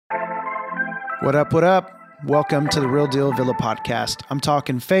What up, what up? Welcome to the Real Deal Villa podcast. I'm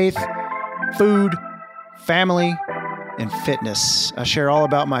talking faith, food, family, and fitness. I share all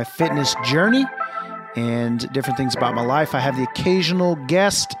about my fitness journey and different things about my life. I have the occasional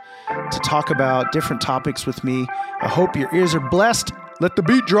guest to talk about different topics with me. I hope your ears are blessed. Let the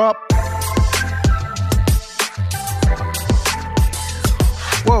beat drop.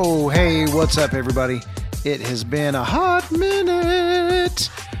 Whoa, hey, what's up, everybody? It has been a hot minute.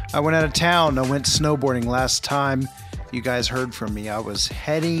 I went out of town. I went snowboarding last time you guys heard from me. I was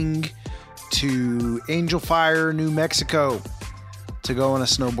heading to Angel Fire, New Mexico to go on a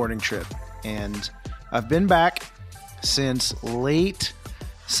snowboarding trip. And I've been back since late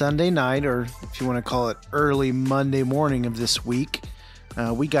Sunday night, or if you want to call it early Monday morning of this week.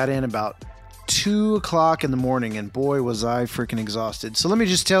 We got in about 2 o'clock in the morning, and boy, was I freaking exhausted. So let me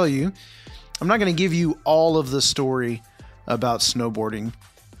just tell you, I'm not going to give you all of the story about snowboarding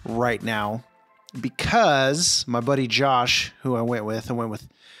right now because my buddy Josh, who I went with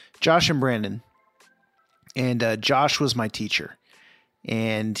Josh and Brandon, and Josh was my teacher,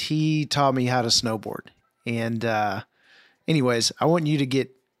 and he taught me how to snowboard. And anyways, I want you to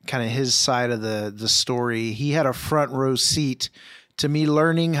get kind of his side of the story. He had a front row seat to me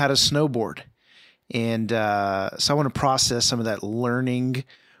learning how to snowboard. And so I want to process some of that learning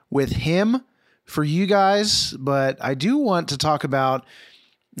with him for you guys. But I do want to talk about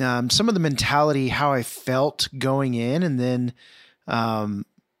some of the mentality, how I felt going in, and then,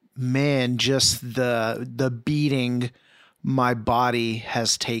 just the beating my body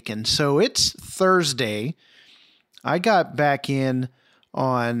has taken. So it's Thursday. I got back in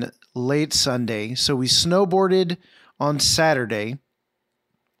on late Sunday. So we snowboarded on Saturday,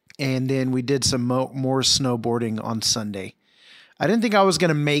 and then we did some more snowboarding on Sunday. I didn't think I was going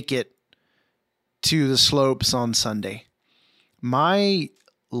to make it to the slopes on Sunday. My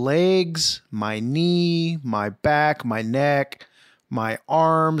legs, my knee, my back, my neck, my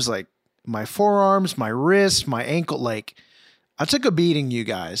arms, like my forearms, my wrists, my ankle, like I took a beating, you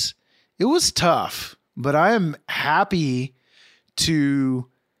guys. It was tough, but I am happy to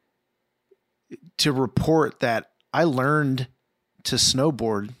report that I learned to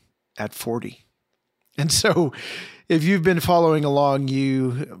snowboard at 40. And so if you've been following along,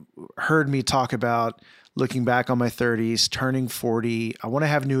 you heard me talk about looking back on my 30s, turning 40. I want to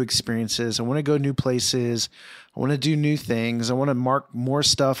have new experiences. I want to go new places. I want to do new things. I want to mark more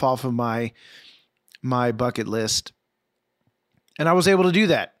stuff off of my bucket list. And I was able to do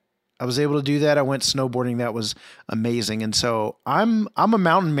that. I went snowboarding. That was amazing. And so I'm a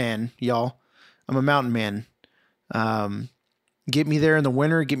mountain man, y'all. I'm a mountain man. Get me there in the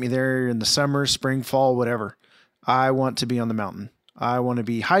winter, get me there in the summer, spring, fall, whatever. I want to be on the mountain. I want to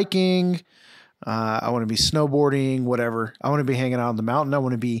be hiking. I want to be snowboarding, whatever. I want to be hanging out on the mountain. I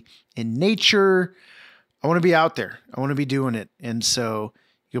want to be in nature. I want to be out there. I want to be doing it. And so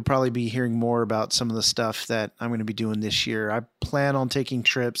you'll probably be hearing more about some of the stuff that I'm going to be doing this year. I plan on taking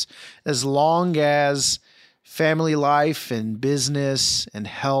trips as long as family life and business and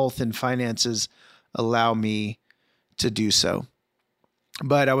health and finances allow me to do so.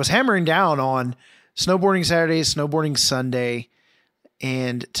 But I was hammering down on snowboarding Saturday, snowboarding Sunday,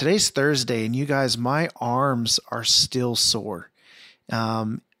 and today's Thursday, and you guys, my arms are still sore.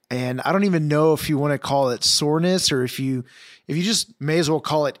 And I don't even know if you want to call it soreness or if you just may as well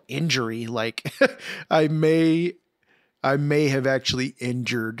call it injury. Like I may have actually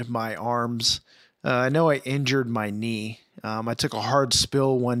injured my arms. I know I injured my knee. I took a hard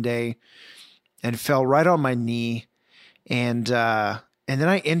spill one day and fell right on my knee. And then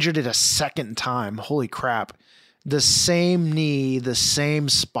I injured it a second time. Holy crap. The same knee, the same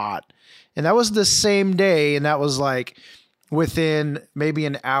spot. And that was the same day. And that was like within maybe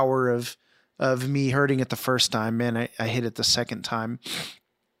an hour of me hurting it the first time. Man, I hit it the second time.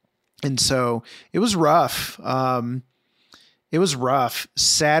 And so it was rough. It was rough.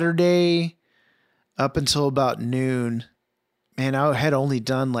 Saturday up until about noon, man, I had only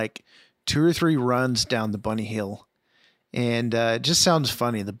done like 2 or 3 runs down the bunny hill. And it just sounds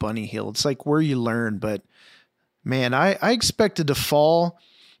funny, the bunny hill. It's like where you learn, but man, I expected to fall.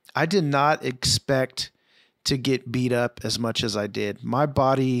 I did not expect to get beat up as much as I did. My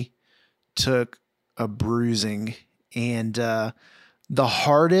body took a bruising, and the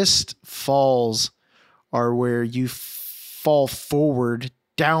hardest falls are where you fall forward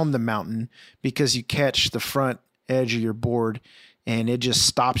down the mountain because you catch the front edge of your board and it just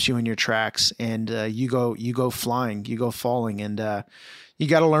stops you in your tracks, and you go flying, you go falling, and you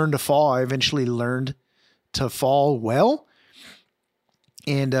got to learn to fall. I eventually learned to fall well,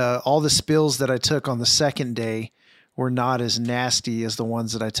 and all the spills that I took on the second day were not as nasty as the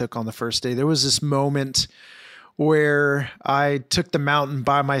ones that I took on the first day. There was this moment where I took the mountain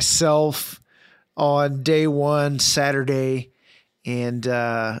by myself on day one, Saturday, and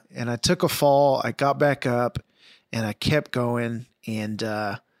I took a fall. I got back up and I kept going, and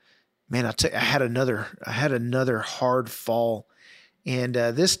man, I had another hard fall, and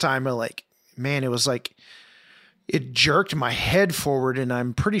this time it was like it jerked my head forward, and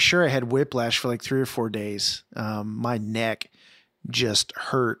I'm pretty sure I had whiplash for like 3 or 4 days. My neck just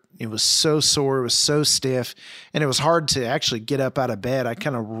hurt. It was so sore. It was so stiff, and it was hard to actually get up out of bed. I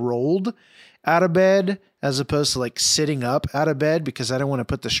kind of rolled out of bed as opposed to like sitting up out of bed because I didn't want to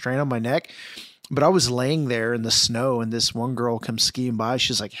put the strain on my neck. But I was laying there in the snow, and this one girl comes skiing by.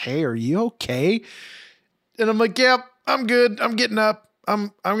 She's like, "Hey, are you okay?" And I'm like, "Yep, I'm good. I'm getting up.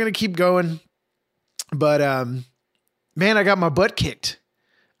 I'm going to keep going." But, man, I got my butt kicked.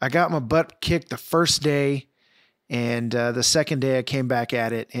 I got my butt kicked the first day, and the second day I came back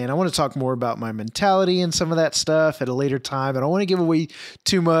at it. And I want to talk more about my mentality and some of that stuff at a later time. I don't want to give away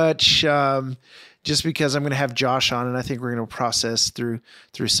too much, just because I'm going to have Josh on, and I think we're going to process through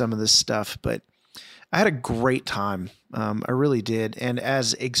some of this stuff. But I had a great time. I really did. And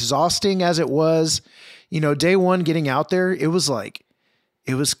as exhausting as it was, day one getting out there, it was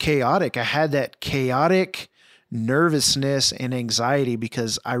chaotic. I had that chaotic nervousness and anxiety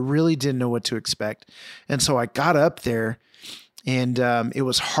because I really didn't know what to expect. And so I got up there, and it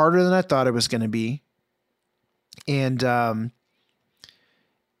was harder than I thought it was going to be. And I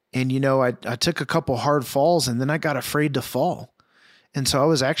took a couple hard falls, and then I got afraid to fall. And so I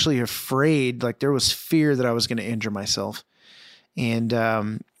was actually afraid, like there was fear that I was going to injure myself. And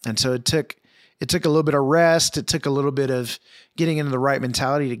so it took a little bit of rest. It took a little bit of getting into the right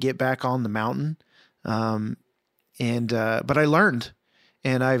mentality to get back on the mountain. But I learned,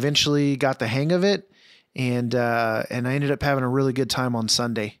 and I eventually got the hang of it. And I ended up having a really good time on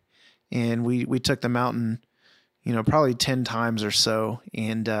Sunday, and we took the mountain, probably 10 times or so.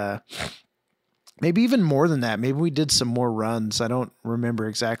 And, maybe even more than that. Maybe we did some more runs. I don't remember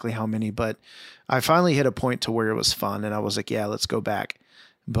exactly how many, but I finally hit a point to where it was fun, and I was like, yeah, let's go back.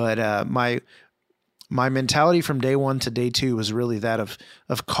 But my mentality from day one to day two was really that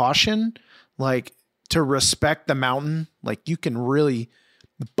of caution, like to respect the mountain. Like you can really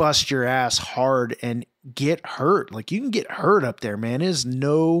bust your ass hard and get hurt. Like you can get hurt up there, man. It is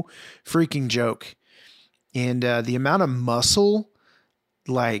no freaking joke. And the amount of muscle,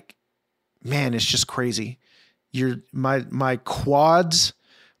 like, man, it's just crazy. My quads,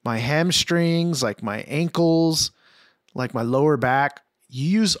 my hamstrings, like my ankles, like my lower back, you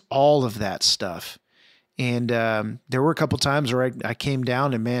use all of that stuff. And there were a couple times where I came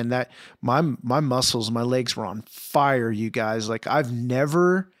down, and man, that my muscles, my legs were on fire, you guys. Like I've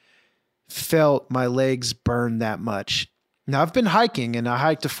never felt my legs burn that much. Now I've been hiking, and I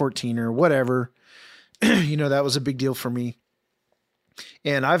hiked to 14 or whatever. That was a big deal for me.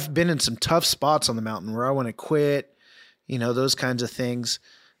 And I've been in some tough spots on the mountain where I want to quit, those kinds of things.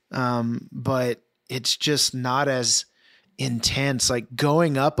 But it's just not as intense. Like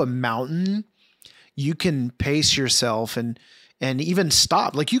going up a mountain, you can pace yourself and even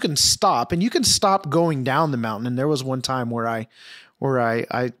stop. Like you can stop, and you can stop going down the mountain. And there was one time where I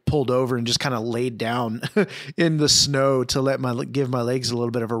pulled over and just kind of laid down in the snow to give my legs a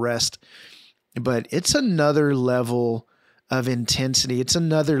little bit of a rest. But it's another level of intensity. It's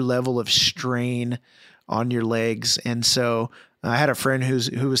another level of strain on your legs. And so I had a friend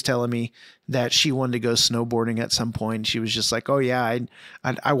who was telling me that she wanted to go snowboarding at some point. She was just like, "Oh yeah,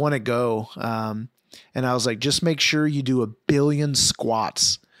 I want to go." And I was like, "Just make sure you do 1 billion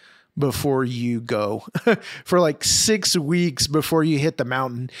squats before you go for like 6 weeks before you hit the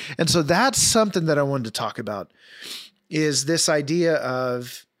mountain." And so that's something that I wanted to talk about, is this idea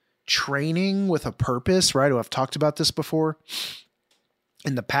of training with a purpose, right? I've talked about this before.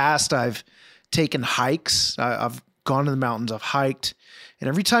 In the past, I've taken hikes. I've gone to the mountains, I've hiked, and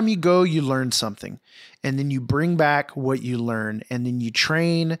every time you go, you learn something. And then you bring back what you learn, and then you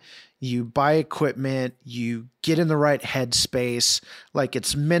train, you buy equipment, you get in the right headspace. Like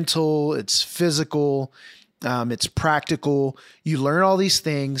it's mental, it's physical, it's practical. You learn all these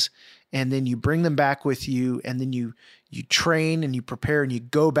things, and then you bring them back with you, and then you train and you prepare and you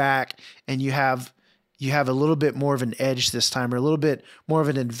go back, and you have a little bit more of an edge this time, or a little bit more of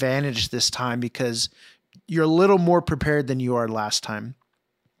an advantage this time, because you're a little more prepared than you are last time.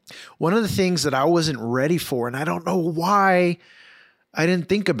 One of the things that I wasn't ready for, and I don't know why I didn't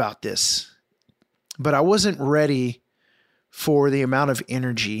think about this, but I wasn't ready for the amount of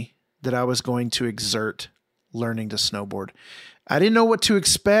energy that I was going to exert learning to snowboard. I didn't know what to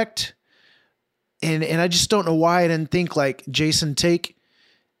expect. And I just don't know why I didn't think like, Jason,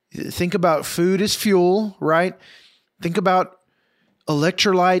 think about food as fuel, right? Think about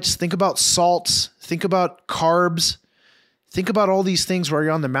electrolytes, think about salts, think about carbs, think about all these things while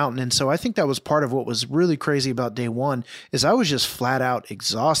you're on the mountain. And so I think that was part of what was really crazy about day one is I was just flat out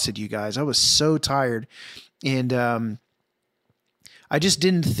exhausted, you guys. I was so tired. And I just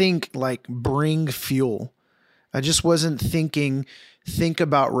didn't think like bring fuel. I just wasn't think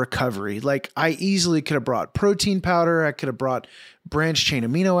about recovery. Like I easily could have brought protein powder. I could have brought branched chain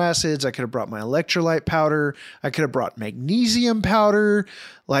amino acids. I could have brought my electrolyte powder. I could have brought magnesium powder.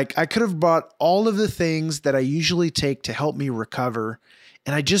 Like I could have brought all of the things that I usually take to help me recover.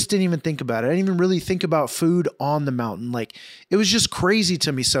 And I just didn't even think about it. I didn't even really think about food on the mountain. Like it was just crazy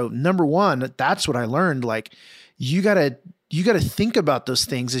to me. So number one, that's what I learned. Like you gotta think about those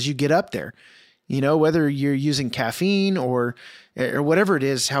things as you get up there. Whether you're using caffeine or whatever it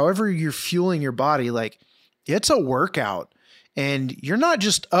is, however you're fueling your body, like it's a workout and you're not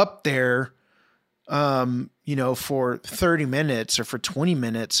just up there, for 30 minutes or for 20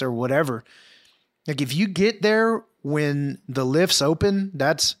 minutes or whatever. Like if you get there when the lifts open,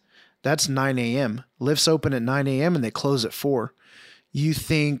 that's 9 a.m. Lifts open at 9 a.m. and they close at 4. You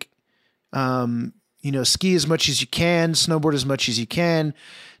think, ski as much as you can, snowboard as much as you can,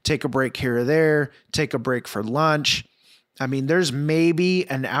 take a break here or there, take a break for lunch. I mean, there's maybe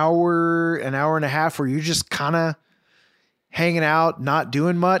an hour and a half where you're just kind of hanging out, not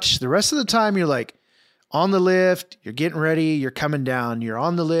doing much. The rest of the time you're like on the lift, you're getting ready, you're coming down. You're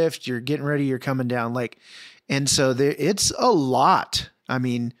on the lift, you're getting ready, you're coming down. And so it's a lot. I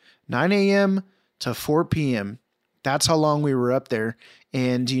mean, 9 a.m. to 4 p.m. That's how long we were up there.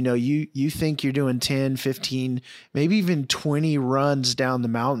 And, you think you're doing 10, 15, maybe even 20 runs down the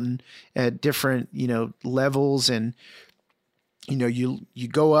mountain at different, levels. And, you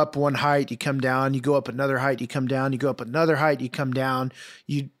go up one height, you come down, you go up another height, you come down, you go up another height, you come down,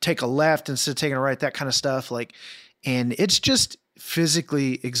 you take a left instead of taking a right, that kind of stuff. And it's just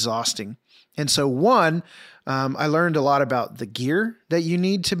physically exhausting. And so I learned a lot about the gear that you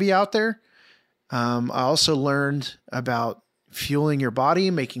need to be out there. I also learned about fueling your body,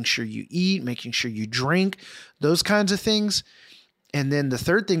 making sure you eat, making sure you drink, those kinds of things. And then the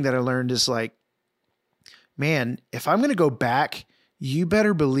third thing that I learned is like, man, if I'm going to go back, you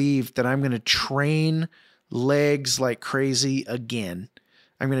better believe that I'm going to train legs like crazy again.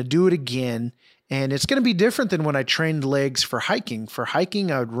 I'm going to do it again. And it's going to be different than when I trained legs for hiking. For hiking,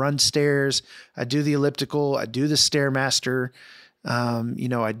 I would run stairs. I do the elliptical. I do the Stairmaster.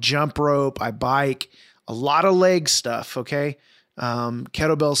 I jump rope, I bike, a lot of leg stuff. Okay.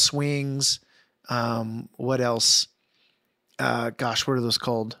 Kettlebell swings. What else? What are those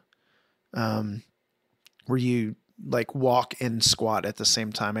called? Where you like walk and squat at the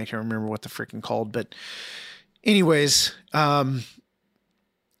same time. I can't remember what the freaking called, but anyways,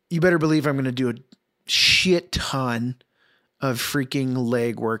 you better believe I'm going to do a shit ton of freaking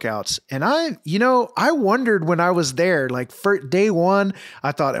leg workouts. And I wondered when I was there, like for day one,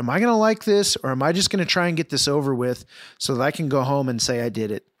 I thought, am I going to like this or am I just going to try and get this over with so that I can go home and say I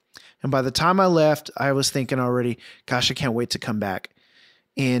did it? And by the time I left, I was thinking already, gosh, I can't wait to come back.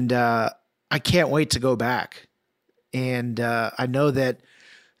 And, I can't wait to go back. And, I know that,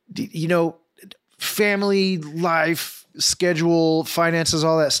 family, life, schedule, finances,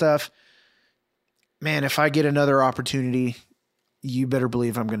 all that stuff, man, if I get another opportunity, you better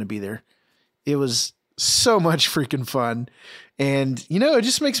believe I'm going to be there. It was so much freaking fun. And, it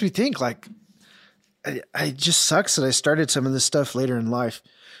just makes me think like, it just sucks that I started some of this stuff later in life,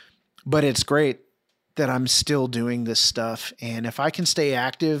 but it's great that I'm still doing this stuff. And if I can stay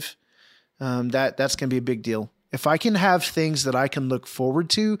active, that's going to be a big deal. If I can have things that I can look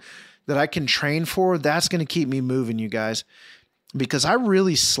forward to, that I can train for, that's going to keep me moving, you guys. Because I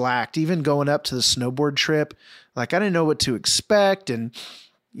really slacked, even going up to the snowboard trip. Like I didn't know what to expect. And,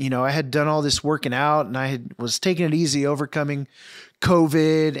 I had done all this working out and was taking it easy, overcoming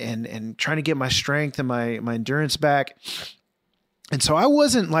COVID and trying to get my strength and my endurance back. And so I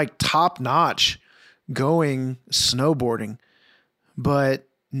wasn't like top notch going snowboarding. But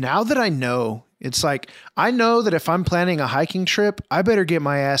now that I know, it's like, I know that if I'm planning a hiking trip, I better get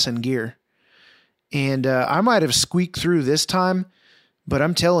my ass in gear. And I might have squeaked through this time, but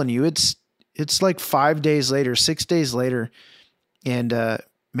I'm telling you, it's like 5 days later, 6 days later. And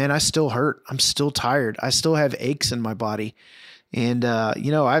man, I still hurt. I'm still tired. I still have aches in my body. And,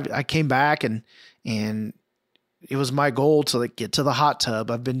 I came back and it was my goal to like get to the hot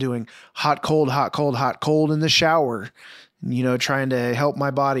tub. I've been doing hot, cold in the shower, trying to help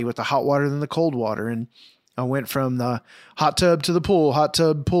my body with the hot water than the cold water. And I went from the hot tub to the pool, hot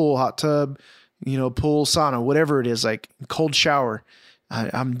tub, pool, hot tub, pool, sauna, whatever it is, like cold shower.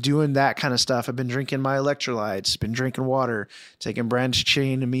 I'm doing that kind of stuff. I've been drinking my electrolytes, been drinking water, taking branched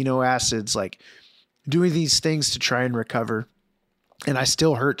chain amino acids, like doing these things to try and recover. And I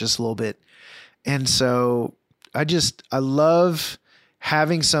still hurt just a little bit. And so I love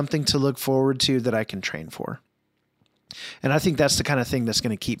having something to look forward to that I can train for. And I think that's the kind of thing that's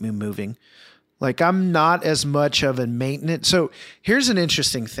going to keep me moving. Like I'm not as much of a maintenance. So here's an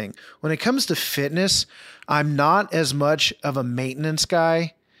interesting thing. When it comes to fitness, I'm not as much of a maintenance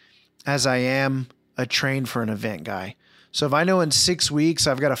guy as I am a train for an event guy. So if I know in 6 weeks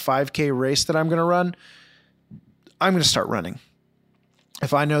I've got a 5K race that I'm going to run, I'm going to start running.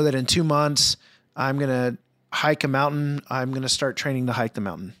 If I know that in 2 months I'm going to hike a mountain, I'm going to start training to hike the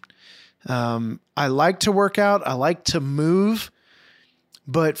mountain. I like to work out. I like to move.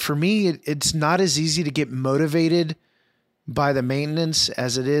 But for me, it's not as easy to get motivated by the maintenance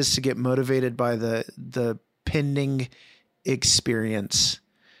as it is to get motivated by the pending experience.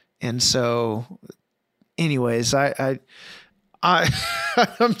 And so anyways, I'm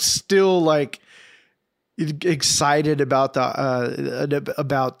still like excited about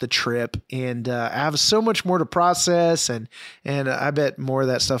the trip, and I have so much more to process, and I bet more of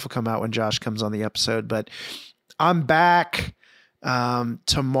that stuff will come out when Josh comes on the episode. But I'm back.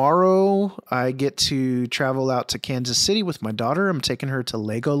 Tomorrow I get to travel out to Kansas City with my daughter. I'm taking her to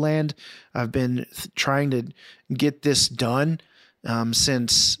Legoland. I've been trying to get this done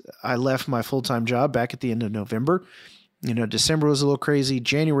since I left my full-time job back at the end of November. December was a little crazy.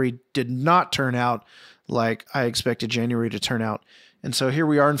 January did not turn out like I expected January to turn out. And so here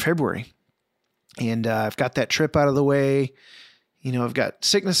we are in February, and I've got that trip out of the way. I've got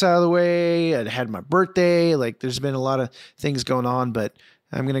sickness out of the way. I had my birthday. Like there's been a lot of things going on, but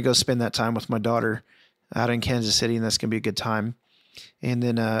I'm going to go spend that time with my daughter out in Kansas City, and that's going to be a good time. And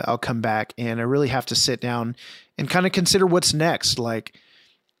then I'll come back, and I really have to sit down and kind of consider what's next. Like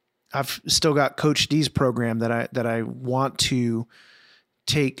I've still got Coach D's program that I want to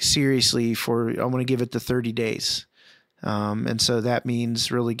take seriously I want to give it the 30 days. And so that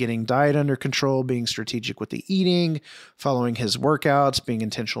means really getting diet under control, being strategic with the eating, following his workouts, being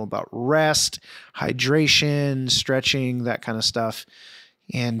intentional about rest, hydration, stretching, that kind of stuff.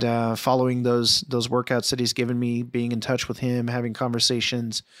 And following those workouts that he's given me, being in touch with him, having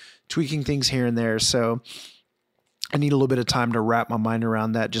conversations, tweaking things here and there. So I need a little bit of time to wrap my mind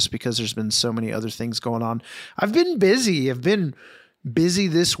around that, just because there's been so many other things going on. I've been busy. I've been busy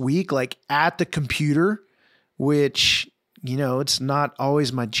this week, like at the computer, which, it's not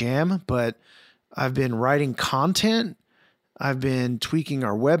always my jam, but I've been writing content. I've been tweaking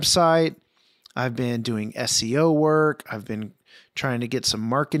our website. I've been doing SEO work. I've been trying to get some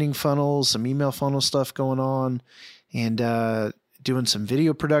marketing funnels, some email funnel stuff going on, and doing some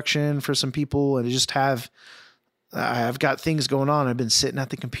video production for some people. And I've got things going on. I've been sitting at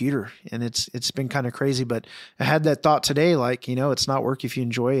the computer, and it's been kind of crazy, but I had that thought today, like, it's not work if you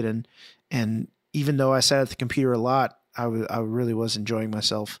enjoy it. And even though I sat at the computer a lot, I really was enjoying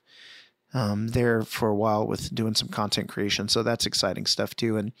myself there for a while with doing some content creation. So that's exciting stuff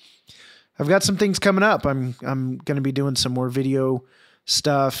too. And I've got some things coming up. I'm going to be doing some more video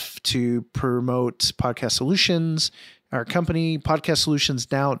stuff to promote Podcast Solutions, our company,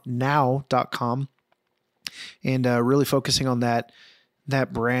 podcastsolutionsnow.com, and really focusing on that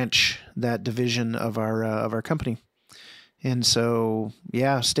branch, that division of our company. And so,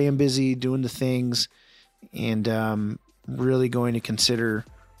 yeah, staying busy, doing the things, and really going to consider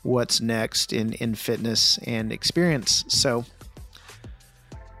what's next in fitness and experience. So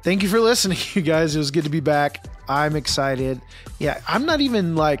thank you for listening, you guys. It was good to be back. I'm excited. Yeah, I'm not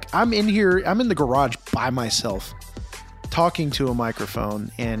even I'm in the garage by myself, talking to a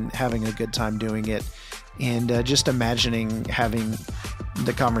microphone and having a good time doing it. And just imagining having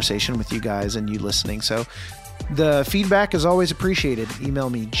the conversation with you guys and you listening. So the feedback is always appreciated. Email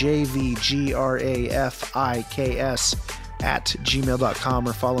me, jvgrafikS@gmail.com,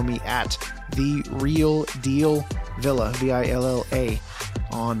 or follow me at The Real Deal Villa, VILLA,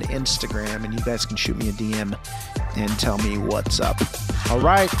 on Instagram. And you guys can shoot me a DM and tell me what's up. All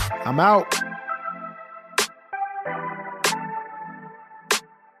right, I'm out.